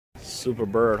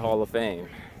Superbird Hall of Fame.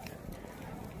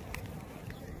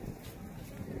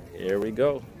 Here we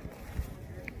go.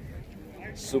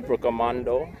 Super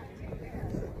Commando.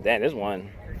 Damn, this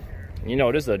one. You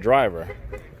know, this is a driver.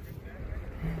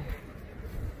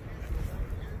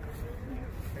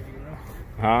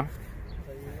 Huh?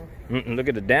 Look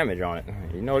at the damage on it.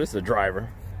 You know, this is a driver.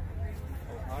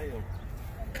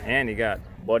 And he got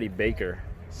Buddy Baker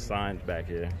signs back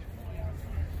here.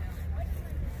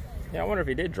 Yeah, I wonder if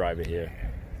he did drive it here,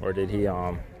 or did he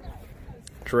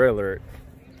trailer it.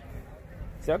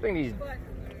 See, I think these.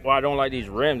 Well, I don't like these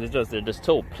rims. It's just they're just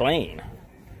so plain.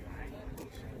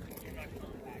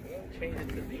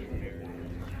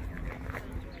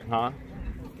 Huh?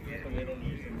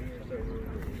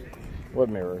 What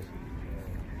mirrors?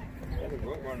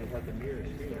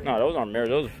 No, those aren't mirrors.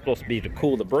 Those are supposed to be to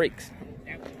cool the brakes.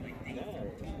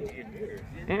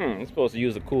 It's supposed to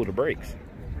use to cool the brakes.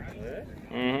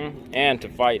 And to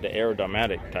fight the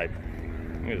aerodynamic type.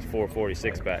 I think it's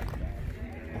 446 back.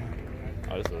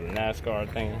 Oh, this is a NASCAR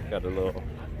thing. Got a little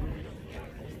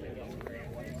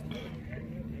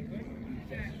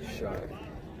shot.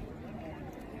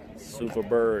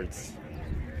 Superbirds.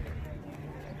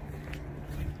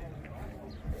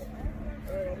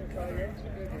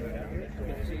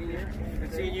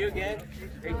 Good seeing you again.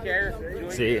 Take care.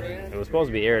 See, it was supposed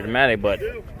to be aerodynamic, but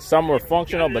some were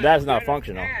functional, but that's not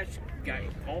functional. Guy,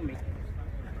 call me.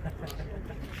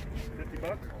 50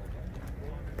 bucks?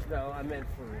 No, I meant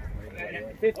for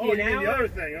 50 oh, an you hour. mean the other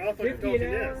thing. I thought you were 50 talking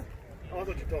an this. hour. Oh, I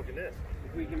thought you were talking this.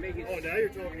 If we can make it. Oh, now you're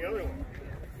talking the other one.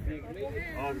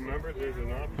 Oh, remember, there's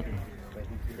an option.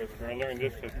 Because I learned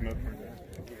this system up for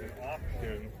that. There's an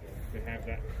option to have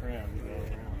that trim.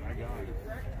 I got it.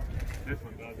 This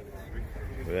one doesn't.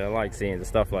 Well, I like seeing the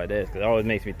stuff like this because it always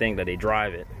makes me think that they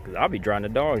drive it. Because I'll be driving the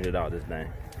dog shit out this thing.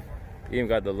 Even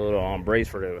got the little brace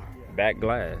for the back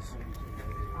glass.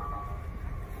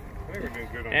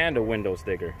 And a window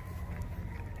sticker.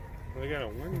 They got a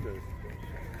window.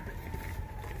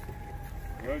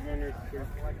 Roadrunners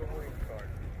like a race car.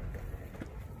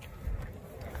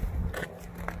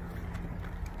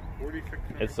 46.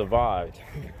 It survived.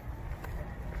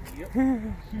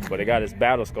 But it got its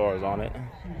battle scars on it.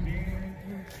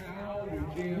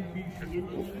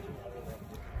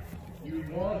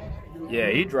 Yeah,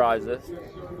 he drives this.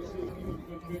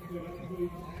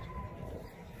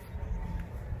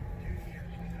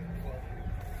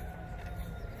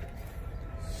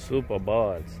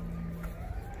 Superbirds.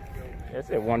 That's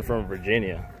it. One from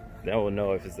Virginia. They will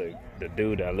know if it's the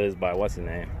dude that lives by what's his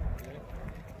name.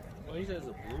 Well, he says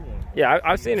a blue one. Yeah,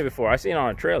 I've seen it before. I've seen it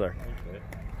on a trailer.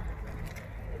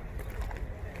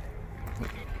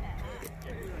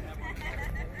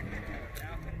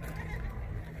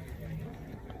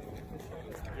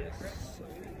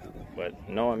 But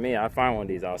knowing me, I find one of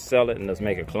these, I'll sell it and just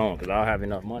make a clone because I'll have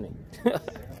enough money.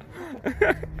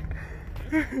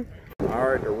 All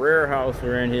right, the rear house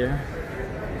we're in here.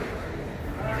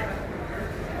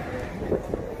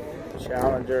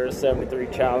 Challenger, 73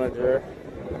 Challenger.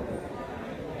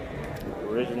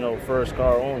 Original first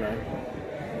car owner.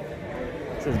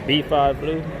 This is B5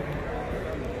 blue.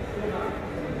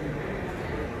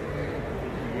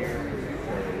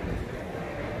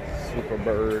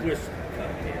 Superbird.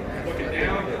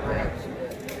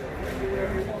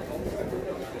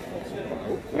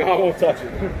 No, I won't touch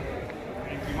it.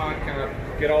 You mind kind of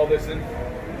get all this in?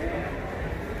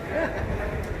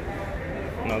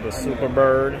 Another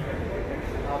Superbird.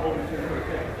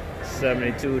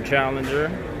 72 Challenger.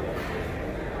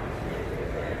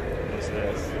 What's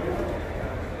this?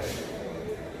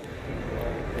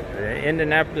 The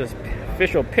Indianapolis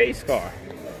official pace car.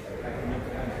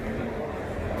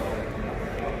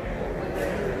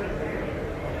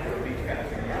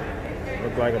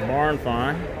 Look like a barn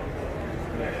find.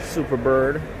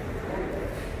 Superbird.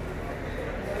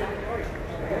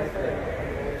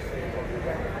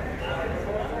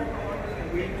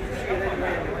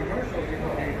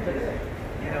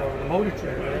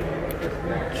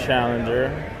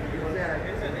 Challenger.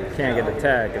 Can't get the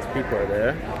tag because people are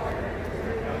there.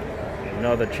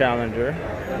 Another Challenger.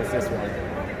 What's this one?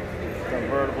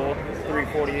 Convertible.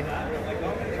 340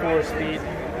 4-speed.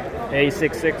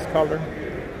 Pt.6 color.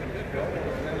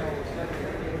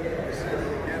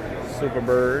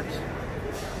 Superbirds.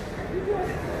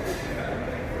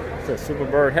 It says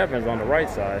Superbird Heavens on the right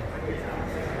side.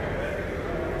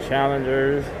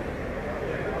 Challengers.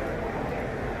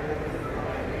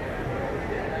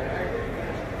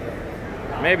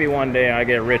 Maybe one day I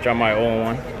get rich, I might own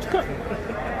one.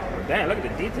 Damn, look at the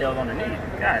details underneath.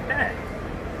 God dang.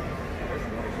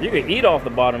 You can eat off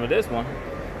the bottom of this one.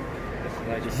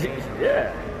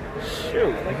 Yeah.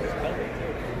 Shoot.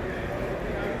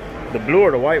 The blue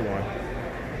or the white one?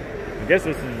 I guess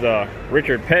this is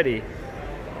Richard Petty.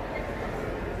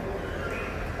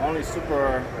 Only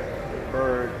super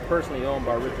bird personally owned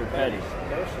by Richard Petty.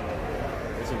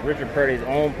 This is Richard Petty's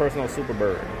own personal super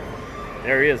bird.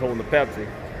 There he is holding the Pepsi.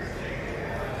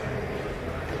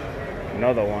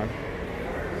 Another one.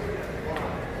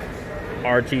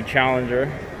 RT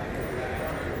Challenger.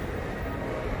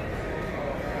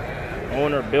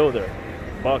 Owner builder,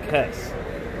 Buck Hess.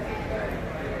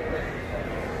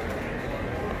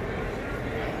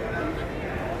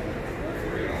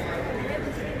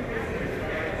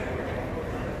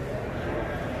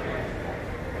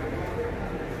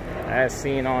 As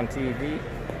seen on TV.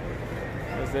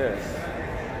 What's this?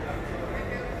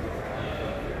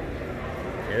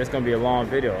 Yeah, it's gonna be a long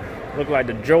video. Look like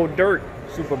the Joe Dirt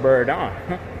Superbird, huh?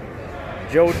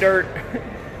 Joe Dirt.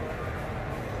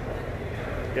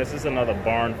 Guess it's another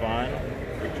barn find.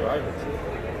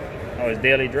 Oh, it's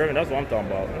daily driven. That's what I'm talking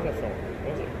about. What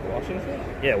was it? Washington State?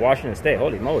 Yeah, Washington State.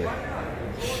 Holy moly!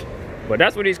 But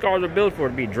that's what these cars are built for,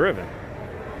 to be driven.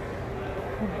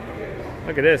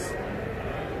 Look at this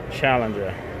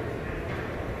Challenger.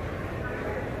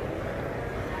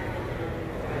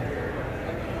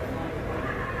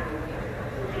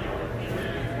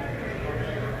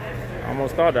 I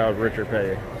almost thought that was Richard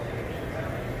Petty.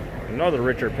 Another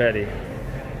Richard Petty.